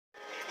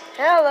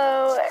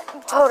Hello.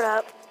 Hold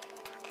up.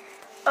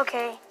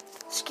 Okay.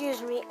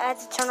 Excuse me. I had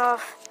to turn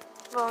off.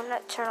 Well,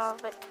 not turn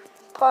off, but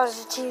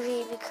pause the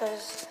TV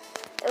because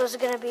it was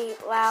gonna be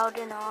loud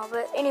and all.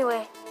 But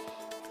anyway,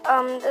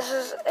 this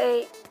is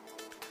a.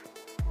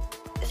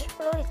 Is it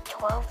really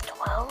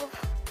 12:12?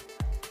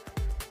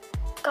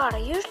 God, I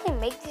usually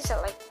make these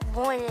at like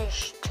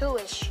 1-ish,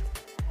 2-ish,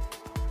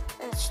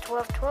 and it's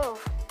 12:12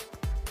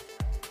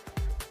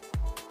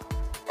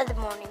 in the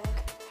morning.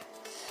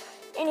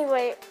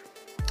 Anyway,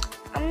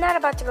 I'm not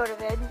about to go to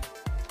bed.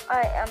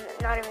 I am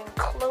not even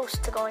close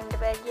to going to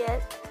bed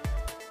yet.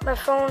 My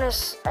phone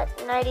is at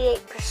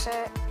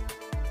 98%,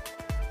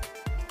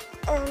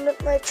 and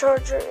my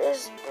charger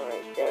is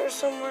right there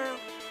somewhere.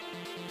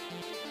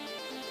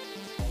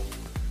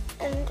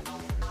 And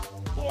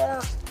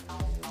yeah,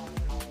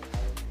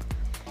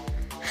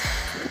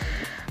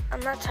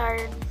 I'm not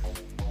tired.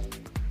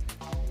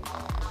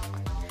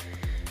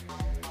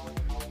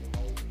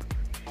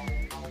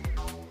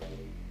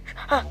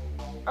 Huh,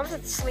 I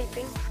wasn't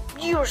sleeping.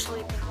 You were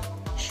sleeping.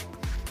 Shh.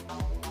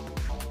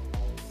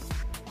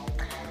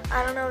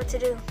 I don't know what to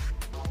do.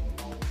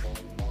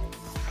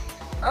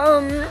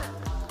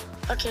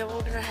 Okay,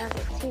 we're gonna have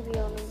the TV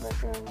on in the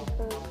background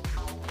because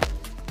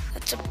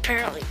that's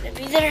apparently gonna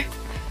be there.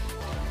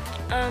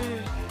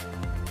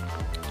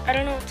 I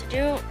don't know what to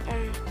do.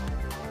 I'm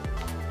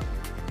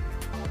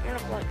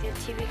gonna block the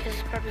TV because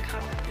it's probably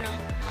no,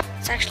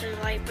 it's actually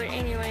light. But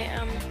anyway, I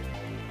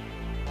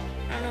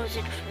don't know what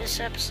to do for this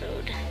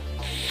episode.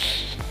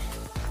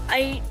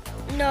 I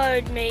know I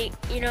would make,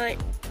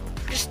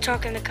 just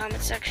talk in the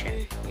comment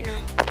section,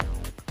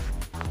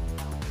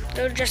 It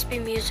would just be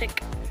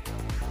music.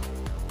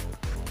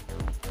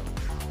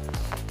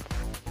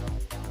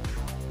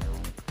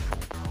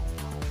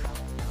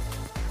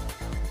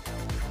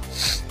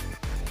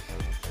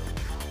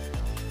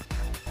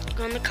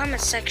 Go in the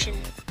comment section.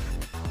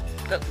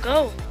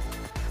 Go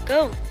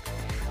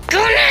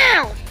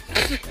now!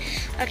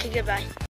 Okay, goodbye.